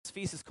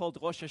feast is called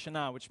Rosh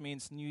Hashanah, which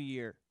means New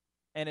Year.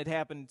 And it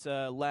happened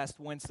last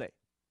Wednesday.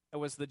 It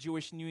was the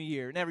Jewish New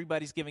Year. And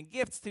everybody's giving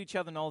gifts to each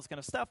other and all this kind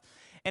of stuff.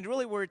 And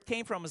really where it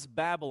came from is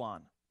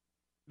Babylon.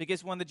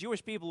 Because when the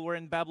Jewish people were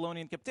in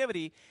Babylonian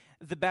captivity,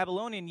 the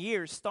Babylonian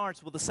year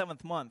starts with the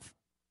 7th month.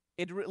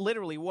 It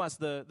literally was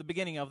the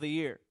beginning of the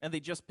year, and they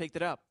just picked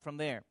it up from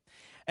there.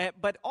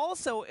 But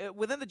also,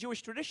 within the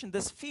Jewish tradition,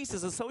 this feast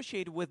is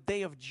associated with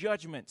Day of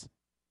Judgment.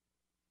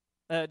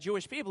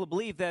 Jewish people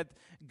believe that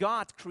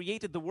God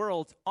created the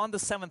world on the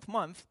 7th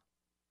month,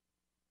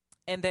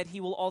 and that he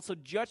will also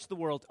judge the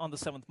world on the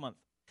 7th month.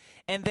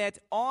 And that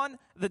on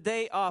the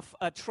day of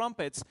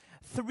trumpets,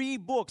 3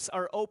 books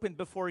are opened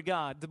before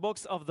God. The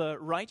books of the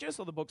righteous,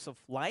 or the books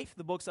of life,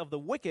 the books of the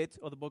wicked,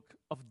 or the book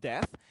of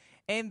death,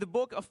 and the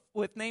book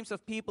with names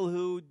of people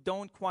who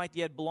don't quite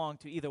yet belong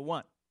to either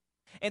one.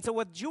 And so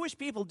what Jewish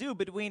people do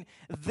between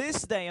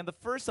this day and the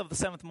first of the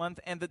 7th month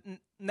and the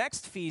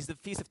next feast, the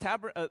Feast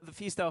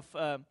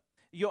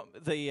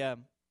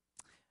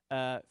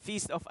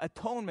of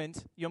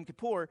Atonement, Yom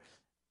Kippur,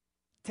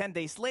 10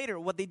 days later,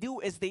 what they do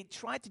is they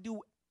try to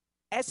do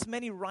as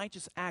many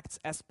righteous acts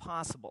as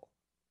possible.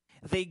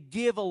 They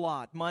give a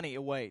lot money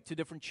away to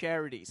different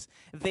charities.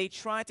 They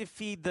try to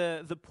feed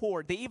the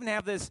poor. They even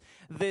have this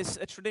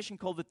tradition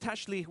called the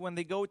tashlich, when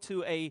they go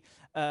to a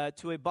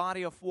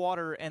body of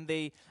water and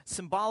they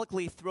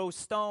symbolically throw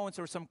stones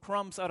or some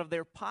crumbs out of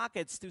their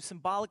pockets to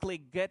symbolically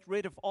get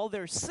rid of all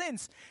their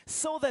sins,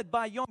 so that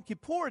by Yom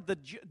Kippur,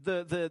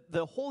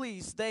 the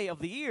holiest day of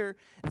the year,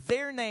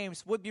 their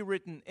names would be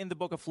written in the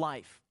book of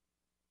life.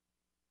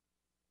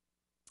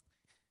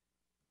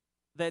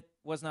 That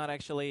was not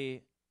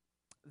actually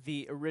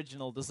the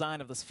original design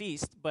of this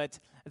feast, but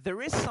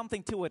there is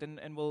something to it,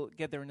 and we'll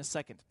get there in a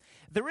second.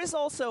 There is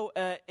also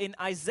in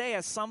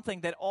Isaiah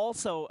something that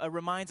also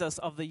reminds us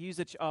of the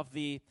usage of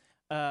the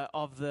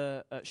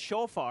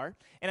shofar.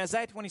 In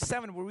Isaiah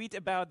 27, we read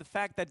about the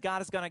fact that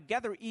God is going to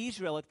gather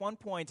Israel at one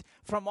point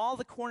from all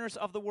the corners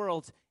of the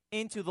world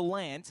into the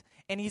land,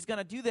 and he's going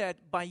to do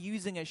that by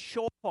using a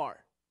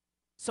shofar.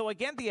 So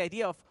again, the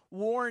idea of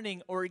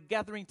warning or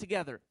gathering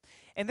together.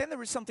 And then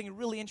there is something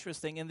really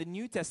interesting in the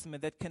New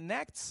Testament that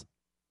connects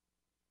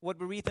what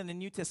we read in the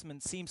New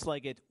Testament, seems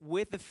like it,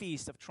 with the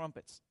Feast of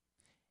Trumpets.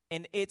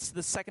 And it's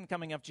the second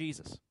coming of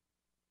Jesus.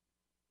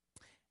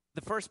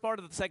 The first part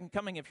of the second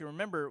coming, if you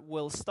remember,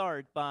 will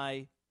start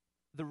by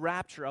the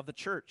rapture of the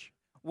church,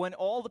 when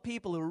all the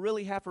people who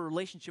really have a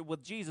relationship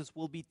with Jesus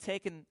will be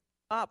taken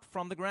up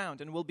from the ground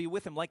and will be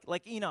with him,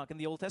 like Enoch in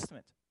the Old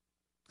Testament.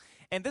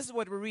 And this is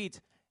what we read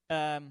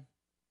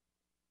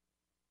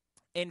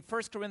in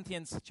 1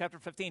 Corinthians chapter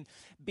 15.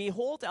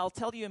 Behold, I'll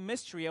tell you a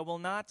mystery.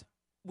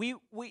 We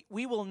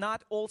will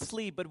not all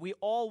sleep, but we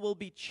all will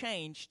be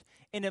changed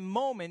in a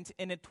moment,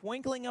 in a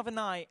twinkling of an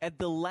eye, at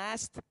the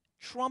last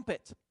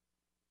trumpet.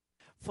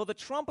 For the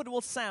trumpet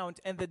will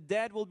sound, and the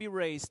dead will be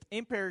raised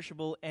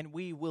imperishable, and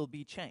we will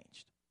be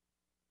changed.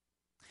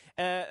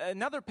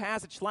 Another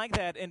passage like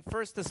that in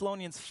 1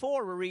 Thessalonians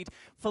 4, we read,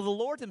 for the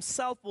Lord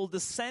himself will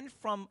descend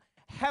from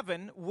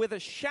heaven with a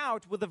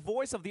shout, with the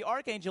voice of the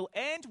archangel,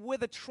 and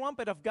with a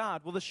trumpet of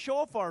God, with a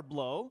shofar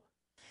blow,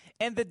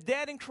 and the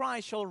dead in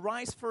Christ shall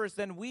rise first,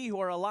 then we who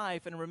are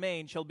alive and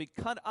remain shall be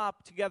cut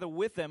up together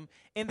with them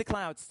in the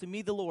clouds to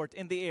meet the Lord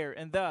in the air,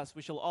 and thus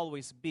we shall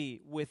always be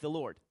with the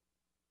Lord.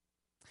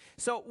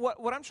 So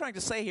what I'm trying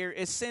to say here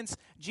is, since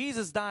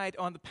Jesus died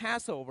on the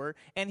Passover,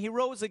 and he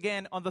rose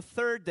again on the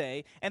 3rd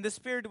day, and the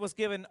Spirit was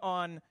given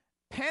on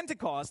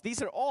Pentecost,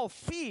 these are all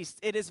feasts,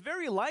 it is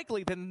very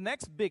likely that the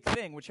next big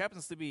thing, which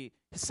happens to be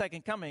his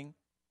second coming,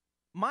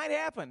 might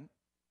happen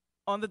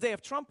on the Day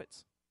of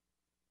Trumpets.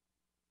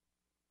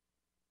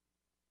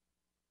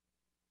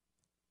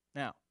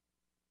 Now,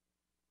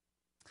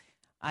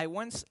 I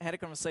once had a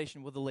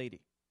conversation with a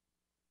lady,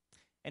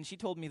 and she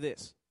told me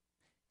this.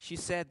 She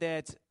said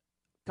that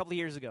a couple of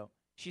years ago,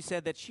 she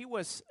said that she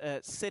was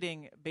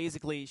sitting,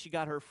 basically, she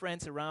got her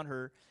friends around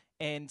her,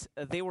 and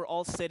they were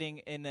all sitting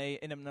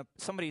in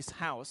somebody's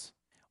house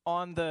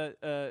on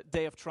the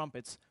Day of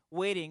Trumpets,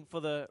 waiting for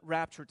the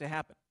rapture to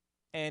happen.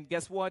 And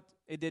guess what?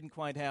 It didn't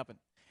quite happen.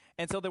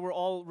 And so they were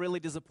all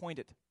really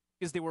disappointed,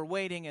 because they were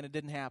waiting and it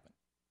didn't happen.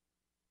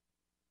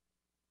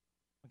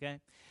 Okay?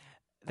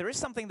 There is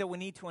something that we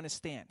need to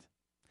understand.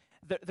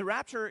 The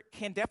rapture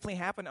can definitely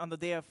happen on the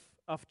Day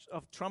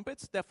of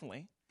Trumpets,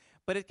 definitely.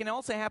 But it can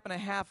also happen a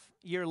half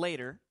year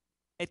later.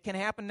 It can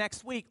happen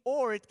next week,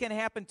 or it can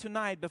happen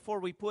tonight before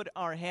we put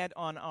our head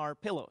on our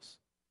pillows.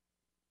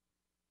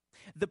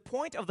 The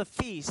point of the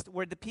feast,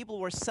 where the people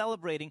were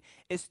celebrating,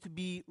 is to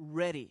be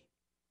ready,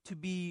 to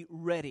be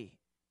ready,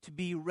 to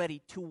be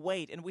ready, to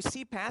wait. And we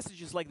see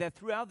passages like that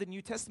throughout the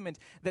New Testament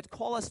that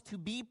call us to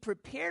be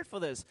prepared for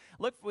this.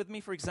 Look with me,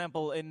 for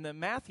example, in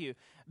Matthew.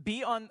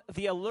 Be on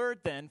the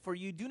alert then, for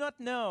you do not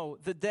know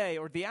the day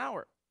or the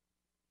hour.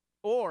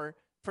 Or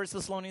 1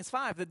 Thessalonians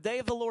 5, the day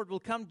of the Lord will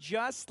come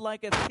just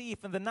like a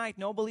thief in the night.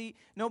 Nobody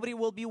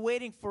will be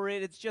waiting for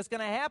it. It's just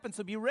going to happen,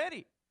 so be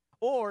ready.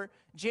 Or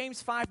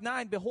James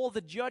 5:9, behold,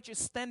 the judge is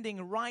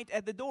standing right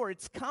at the door.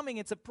 It's coming,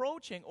 it's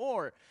approaching.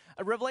 Or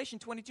Revelation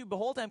 22,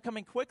 behold, I'm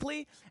coming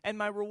quickly, and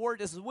my reward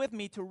is with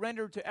me to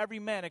render to every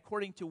man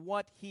according to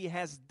what he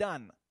has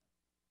done.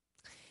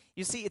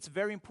 You see, it's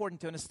very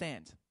important to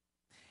understand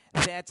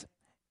that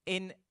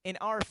in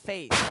our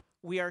faith,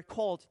 we are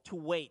called to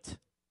wait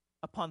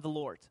upon the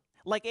Lord.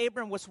 Like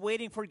Abram was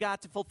waiting for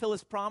God to fulfill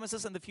his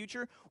promises in the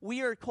future,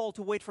 we are called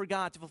to wait for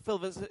God to fulfill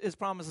his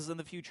promises in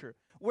the future.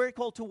 We're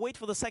called to wait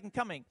for the second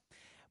coming.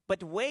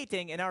 But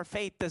waiting in our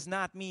faith does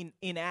not mean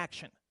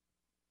inaction.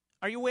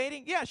 Are you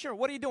waiting? Yeah, sure.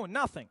 What are you doing?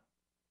 Nothing.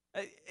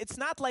 It's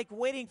not like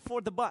waiting for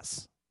the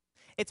bus.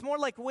 It's more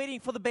like waiting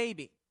for the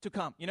baby to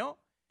come, you know?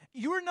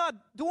 You're not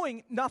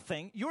doing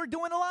nothing. You're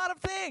doing a lot of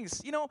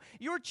things. You know,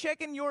 you're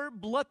checking your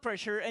blood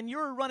pressure, and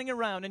you're running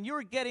around, and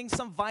you're getting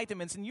some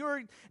vitamins, and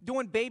you're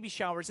doing baby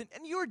showers, and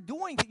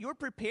you're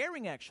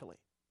preparing, actually.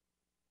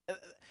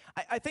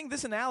 I think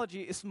this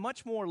analogy is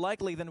much more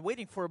likely than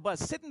waiting for a bus.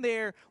 Sitting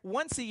there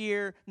once a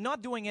year,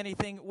 not doing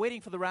anything,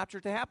 waiting for the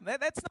rapture to happen.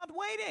 That's not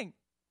waiting.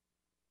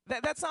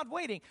 That's not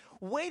waiting.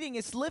 Waiting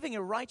is living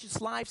a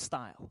righteous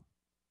lifestyle.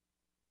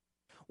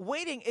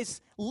 Waiting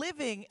is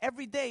living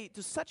every day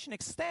to such an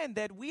extent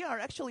that we are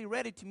actually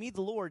ready to meet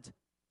the Lord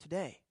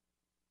today.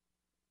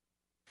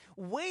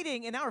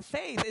 Waiting in our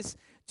faith is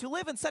to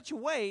live in such a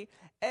way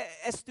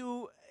as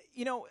to,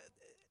 you know,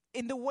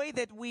 in the way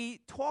that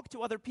we talk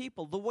to other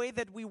people, the way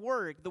that we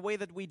work, the way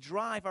that we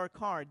drive our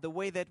car, the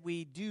way that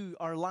we do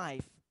our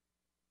life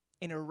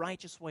in a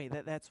righteous way.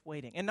 That's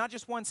waiting. And not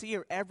just once a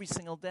year, every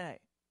single day.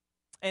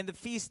 And the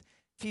feast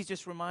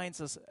just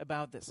reminds us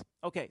about this.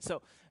 Okay,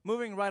 so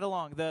moving right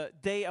along, the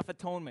Day of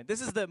Atonement.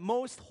 This is the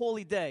most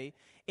holy day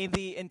in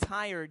the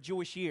entire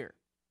Jewish year.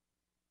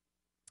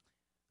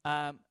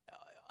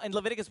 In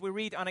Leviticus we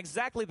read, on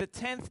exactly the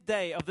 10th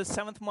day of the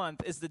 7th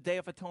month is the Day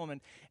of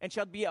Atonement, and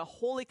shall be a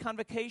holy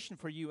convocation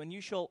for you, and you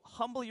shall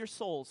humble your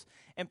souls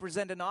and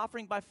present an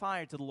offering by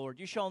fire to the Lord.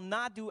 You shall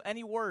not do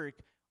any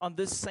work on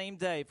this same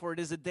day, for it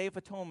is a day of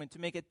atonement, to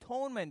make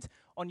atonement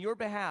on your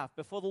behalf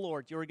before the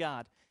Lord your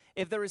God.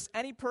 If there is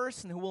any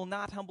person who will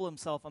not humble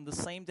himself on the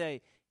same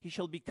day, he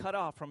shall be cut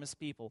off from his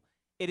people.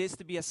 It is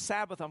to be a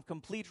Sabbath of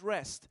complete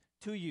rest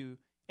to you,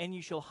 and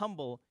you shall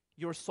humble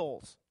your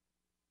souls.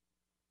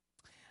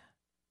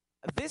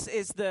 This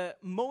is the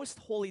most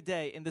holy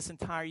day in this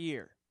entire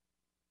year.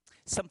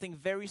 Something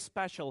very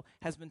special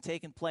has been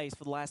taking place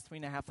for the last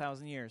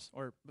 3,500 years,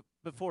 or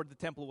before the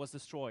temple was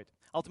destroyed.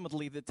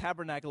 Ultimately, the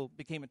tabernacle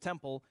became a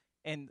temple,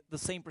 and the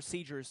same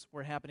procedures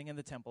were happening in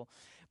the temple.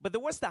 But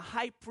there was the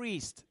high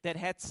priest that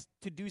had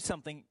to do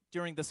something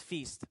during this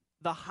feast.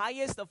 The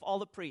highest of all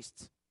the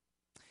priests.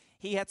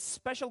 He had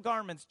special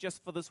garments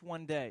just for this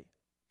one day.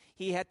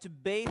 He had to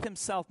bathe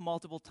himself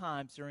multiple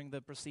times during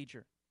the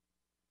procedure.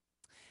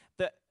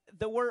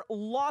 There were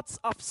lots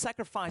of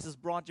sacrifices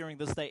brought during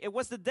this day. It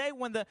was the day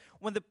when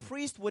the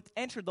priest would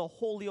enter the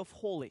Holy of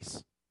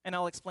Holies. And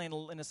I'll explain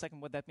in a second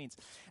what that means.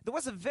 There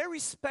was a very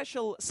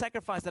special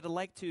sacrifice that I'd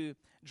like to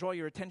draw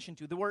your attention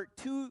to. There were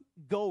 2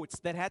 goats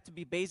that had to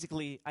be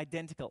basically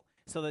identical,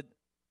 so that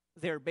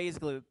they're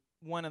basically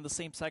one and the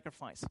same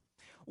sacrifice.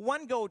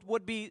 One goat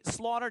would be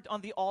slaughtered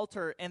on the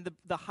altar, and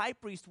the high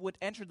priest would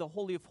enter the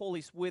Holy of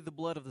Holies with the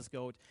blood of this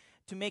goat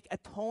to make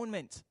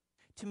atonement,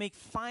 to make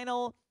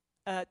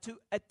to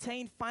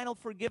attain final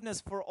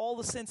forgiveness for all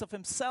the sins of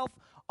himself,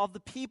 of the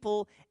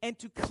people, and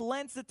to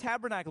cleanse the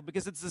tabernacle,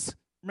 because it's this.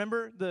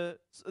 Remember the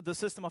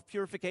system of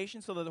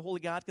purification, so that the holy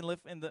God can live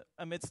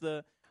amidst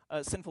the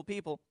sinful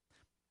people.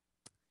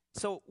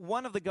 So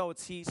one of the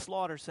goats he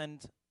slaughters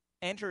and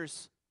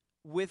enters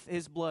with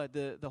his blood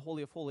the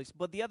Holy of Holies.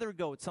 But the other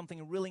goat,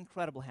 something really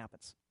incredible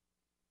happens.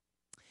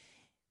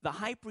 The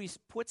high priest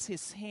puts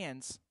his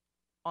hands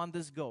on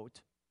this goat,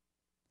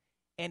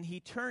 and he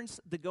turns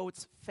the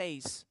goat's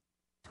face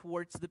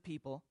towards the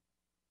people,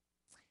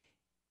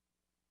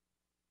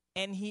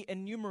 and he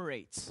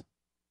enumerates.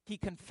 He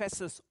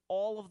confesses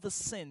all of the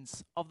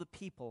sins of the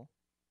people,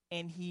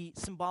 and he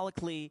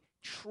symbolically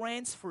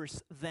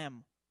transfers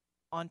them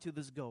onto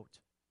this goat,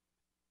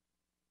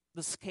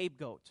 the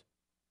scapegoat.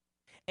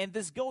 And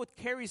this goat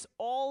carries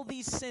all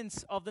these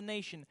sins of the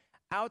nation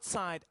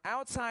outside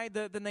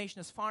the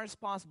nation as far as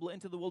possible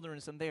into the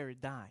wilderness, and there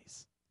it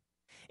dies.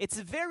 It's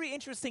a very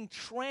interesting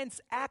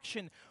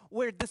transaction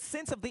where the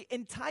sins of the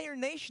entire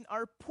nation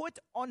are put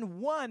on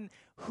one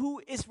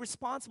who is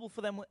responsible for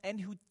them and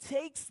who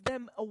takes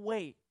them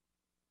away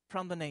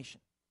from the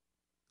nation.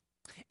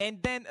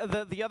 And then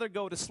the other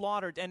goat is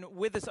slaughtered, and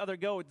with this other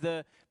goat,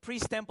 the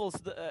priest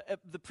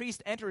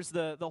enters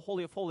the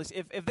Holy of Holies.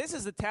 If this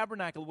is the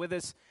tabernacle with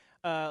this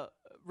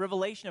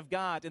revelation of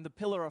God and the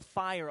pillar of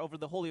fire over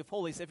the Holy of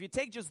Holies, if you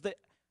take just the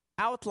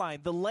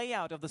outline, the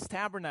layout of this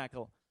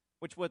tabernacle,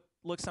 which would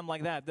look something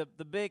like that,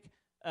 the big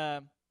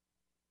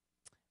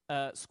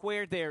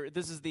square there,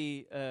 this is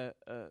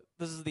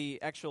the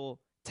actual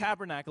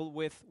tabernacle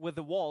with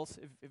the walls.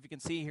 If you can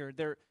see here,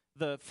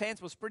 the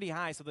fence was pretty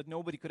high so that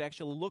nobody could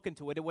actually look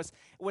into it. It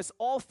was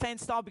all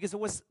fenced off because it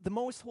was the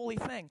most holy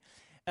thing.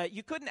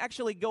 You couldn't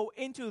actually go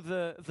into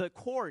the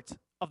court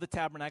of the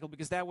tabernacle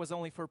because that was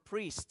only for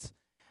priests.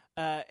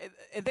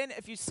 And then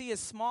if you see a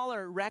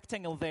smaller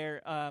rectangle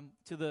there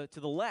to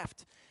the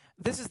left,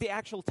 this is the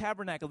actual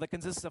tabernacle that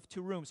consists of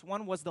two rooms.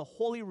 One was the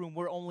holy room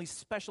where only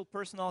special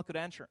personnel could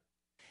enter.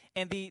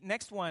 And the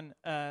next one,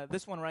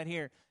 this one right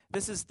here,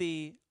 this is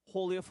the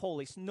Holy of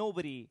Holies.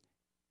 Nobody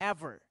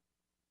ever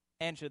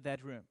entered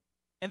that room.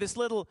 And this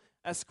little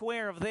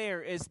square of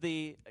there is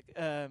the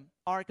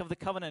Ark of the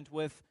Covenant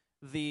with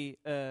the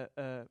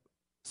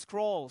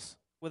scrolls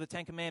with the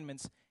Ten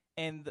Commandments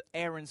and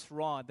Aaron's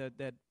rod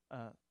that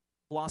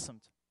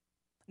blossomed.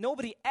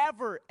 Nobody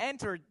ever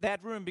entered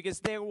that room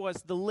because there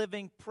was the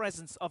living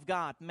presence of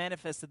God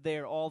manifested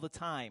there all the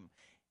time.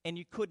 And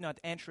you could not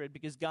enter it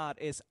because God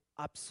is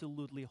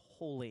absolutely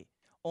holy,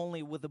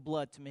 only with the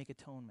blood to make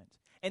atonement.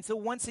 And so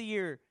once a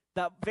year,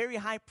 the very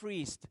high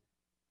priest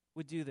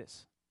would do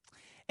this.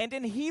 And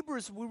in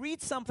Hebrews, we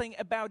read something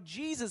about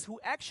Jesus who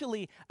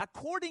actually,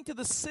 according to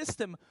the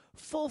system,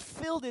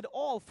 fulfilled it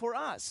all for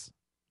us.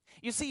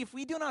 You see, if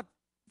we do not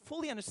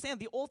fully understand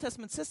the Old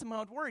Testament system,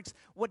 how it works,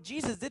 what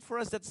Jesus did for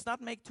us does not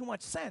make too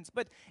much sense.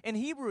 But in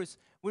Hebrews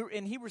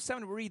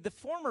 7, we read, the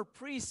former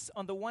priests,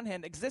 on the one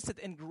hand, existed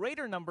in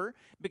greater number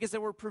because they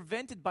were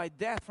prevented by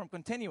death from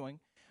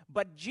continuing.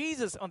 But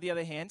Jesus, on the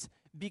other hand,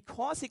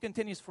 because he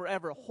continues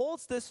forever,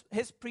 holds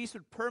his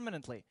priesthood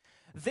permanently.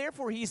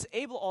 Therefore, he is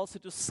able also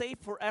to save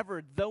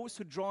forever those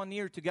who draw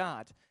near to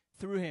God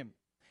through him,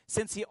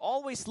 since he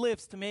always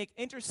lives to make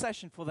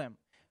intercession for them.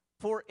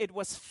 For it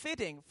was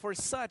fitting for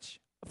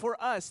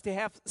us to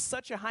have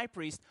such a high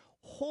priest,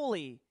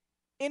 holy,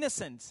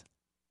 innocent,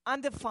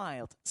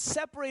 undefiled,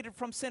 separated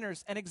from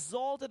sinners, and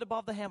exalted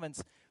above the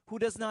heavens, who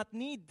does not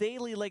need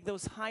daily, like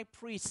those high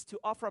priests, to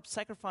offer up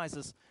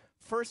sacrifices,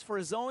 first for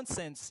his own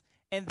sins,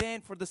 and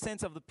then for the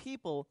sins of the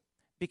people,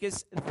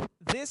 because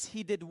this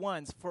he did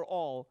once for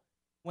all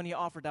when he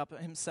offered up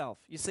himself.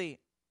 You see,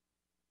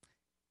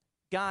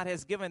 God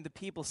has given the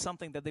people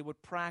something that they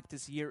would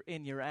practice year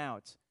in, year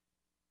out,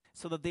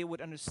 so that they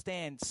would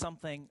understand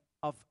something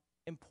of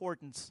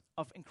importance,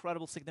 of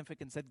incredible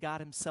significance that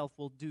God himself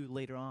will do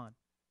later on.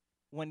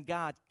 When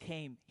God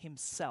came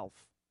himself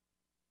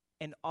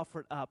and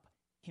offered up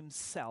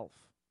himself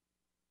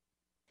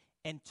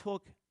and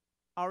took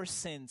our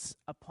sins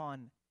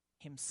upon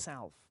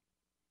himself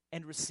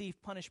and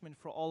received punishment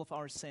for all of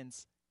our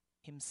sins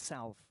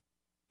himself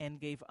and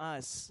gave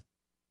us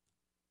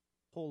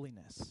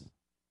holiness.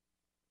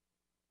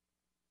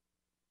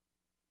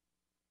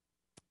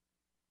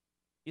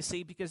 You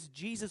see, because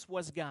Jesus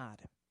was God,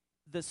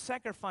 the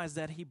sacrifice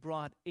that he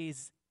brought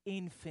is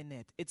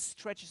infinite. It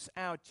stretches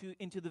out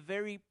into the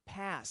very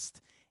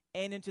past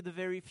and into the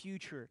very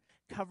future,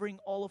 covering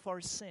all of our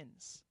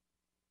sins.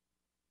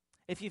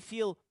 If you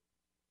feel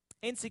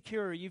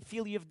insecure, you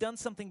feel you've done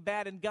something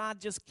bad and God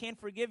just can't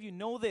forgive you,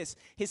 know this: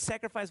 his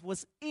sacrifice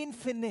was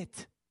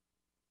infinite.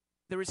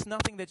 There is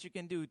nothing that you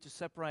can do to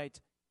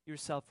separate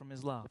yourself from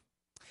his love.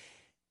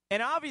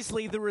 And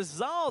obviously, the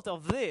result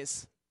of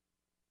this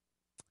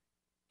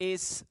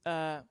is,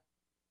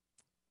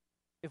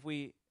 if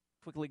we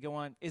quickly go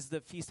on, is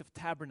the Feast of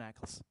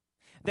Tabernacles.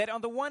 That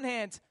on the one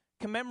hand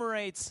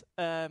commemorates,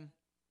 this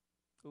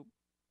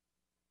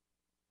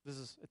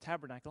is a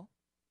tabernacle,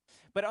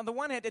 but on the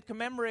one hand it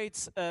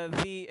commemorates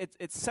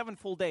it's 7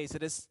 full days.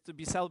 It is to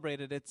be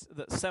celebrated. It's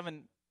the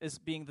 7 is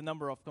being the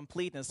number of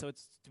completeness, so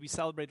it's to be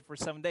celebrated for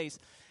 7 days.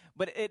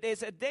 But it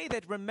is a day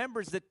that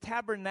remembers the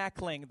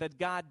tabernacling that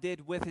God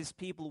did with his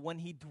people when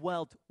he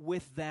dwelt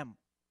with them.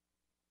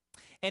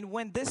 And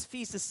when this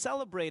feast is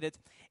celebrated,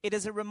 it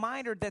is a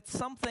reminder that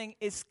something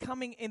is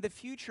coming in the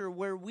future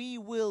where we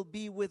will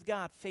be with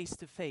God face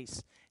to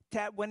face.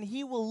 When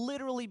he will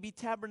literally be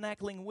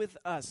tabernacling with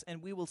us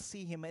and we will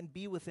see him and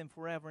be with him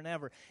forever and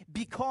ever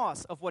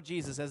because of what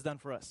Jesus has done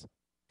for us.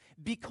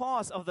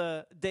 Because of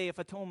the Day of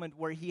Atonement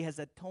where he has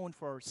atoned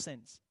for our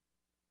sins.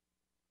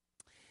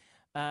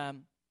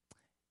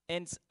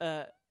 In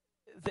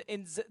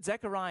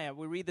Zechariah,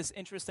 we read this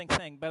interesting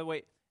thing. By the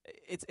way,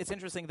 it's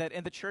interesting that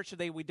in the church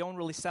today we don't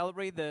really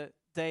celebrate the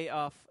day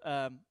of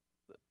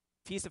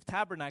Feast of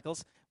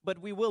Tabernacles, but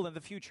we will in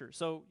the future.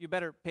 So you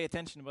better pay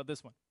attention about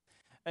this one.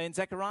 In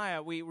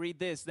Zechariah, we read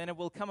this: then it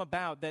will come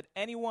about that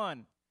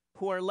anyone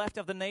who are left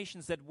of the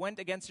nations that went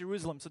against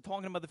Jerusalem, so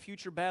talking about the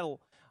future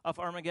battle of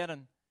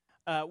Armageddon,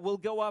 will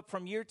go up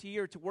from year to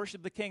year to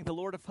worship the King, the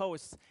Lord of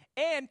hosts,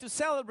 and to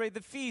celebrate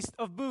the Feast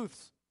of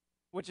Booths,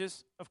 which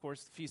is, of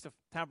course, the Feast of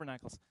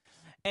Tabernacles.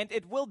 And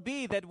it will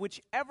be that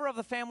whichever of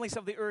the families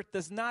of the earth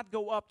does not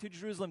go up to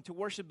Jerusalem to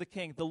worship the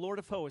King, the Lord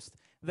of hosts,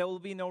 there will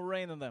be no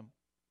rain on them,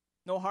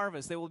 no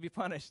harvest, they will be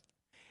punished.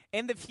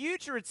 In the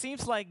future, it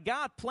seems like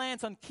God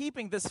plans on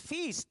keeping this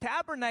feast,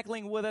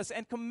 tabernacling with us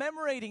and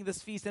commemorating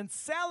this feast and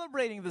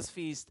celebrating this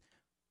feast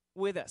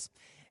with us.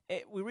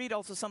 We read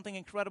also something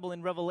incredible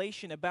in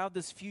Revelation about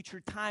this future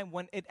time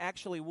when it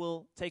actually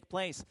will take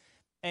place.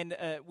 And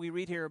we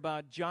read here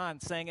about John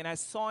saying, and I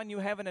saw a new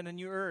heaven and a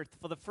new earth,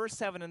 for the first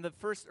heaven and the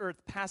first earth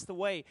passed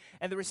away,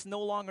 and there is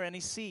no longer any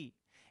sea.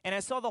 And I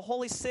saw the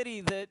holy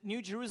city, the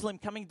New Jerusalem,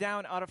 coming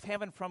down out of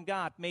heaven from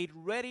God, made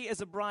ready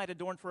as a bride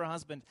adorned for her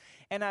husband.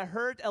 And I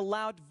heard a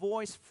loud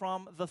voice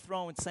from the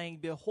throne saying,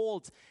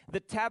 Behold, the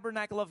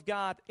tabernacle of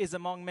God is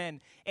among men,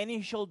 and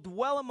he shall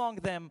dwell among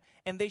them,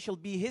 and they shall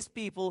be his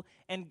people,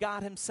 and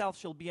God himself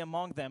shall be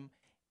among them.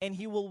 And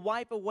he will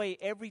wipe away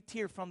every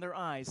tear from their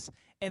eyes,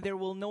 and there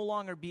will no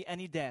longer be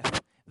any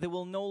death. There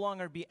will no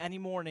longer be any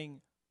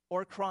mourning,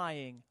 or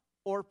crying,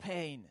 or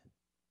pain,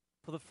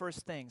 for the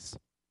first things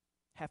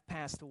have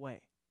passed away.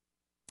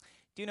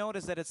 Do you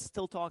notice that it's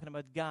still talking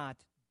about God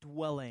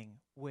dwelling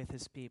with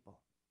his people?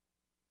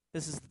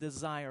 This is the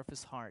desire of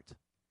his heart.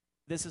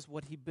 This is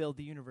what he built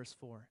the universe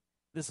for.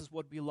 This is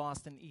what we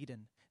lost in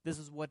Eden. This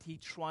is what he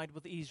tried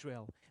with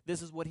Israel.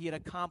 This is what he had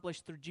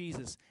accomplished through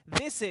Jesus.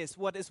 This is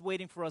what is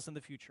waiting for us in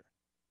the future.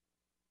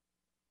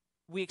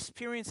 We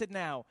experience it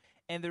now,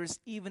 and there is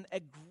even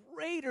a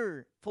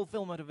greater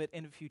fulfillment of it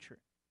in the future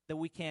that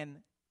we can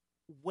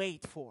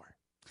wait for.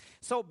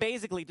 So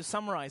basically, to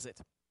summarize it,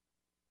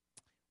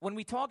 when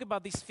we talk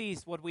about these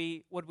feasts, what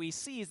we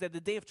see is that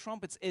the Day of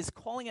Trumpets is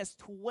calling us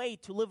to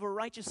wait, to live a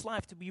righteous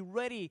life, to be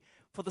ready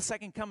for the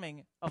second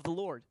coming of the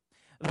Lord.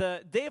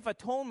 The Day of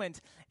Atonement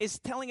is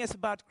telling us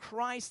about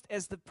Christ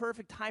as the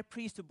perfect high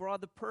priest who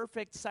brought the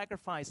perfect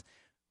sacrifice,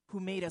 who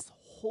made us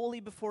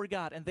holy before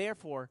God, and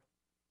therefore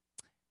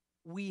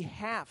we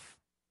have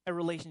a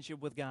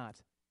relationship with God,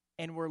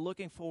 and we're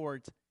looking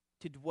forward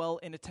to dwell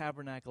in a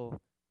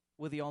tabernacle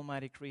with the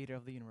Almighty Creator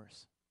of the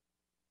universe.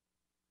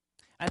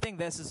 I think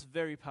this is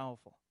very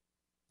powerful.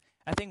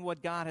 I think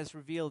what God has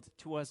revealed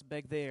to us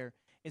back there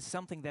is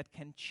something that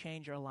can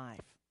change our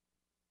life.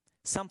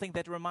 Something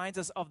that reminds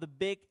us of the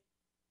big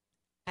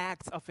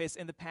acts of His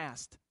in the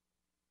past.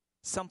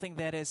 Something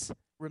that is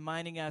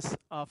reminding us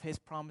of His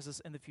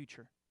promises in the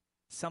future.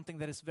 Something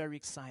that is very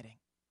exciting.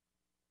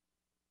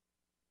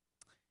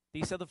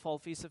 These are the fall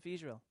feasts of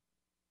Israel.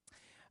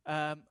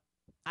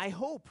 I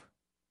hope,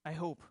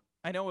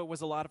 I know it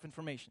was a lot of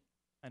information.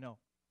 I know.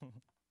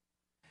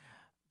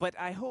 But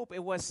I hope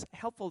it was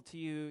helpful to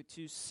you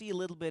to see a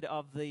little bit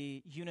of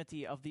the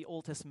unity of the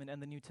Old Testament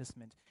and the New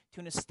Testament,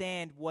 to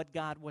understand what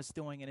God was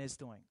doing and is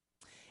doing.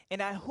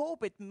 And I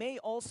hope it may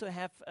also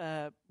have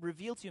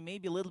revealed to you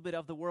maybe a little bit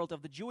of the world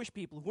of the Jewish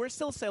people who are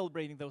still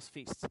celebrating those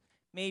feasts,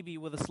 maybe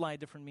with a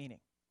slight different meaning.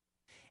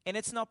 And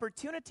it's an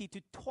opportunity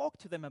to talk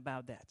to them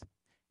about that,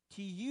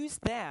 to use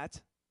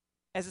that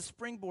as a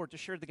springboard to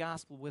share the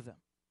gospel with them,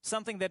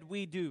 something that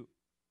we do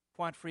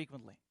quite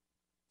frequently.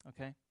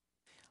 Okay?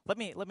 Let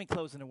me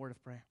close in a word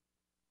of prayer.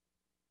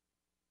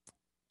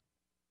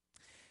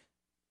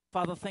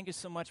 Father, thank you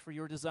so much for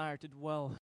your desire to dwell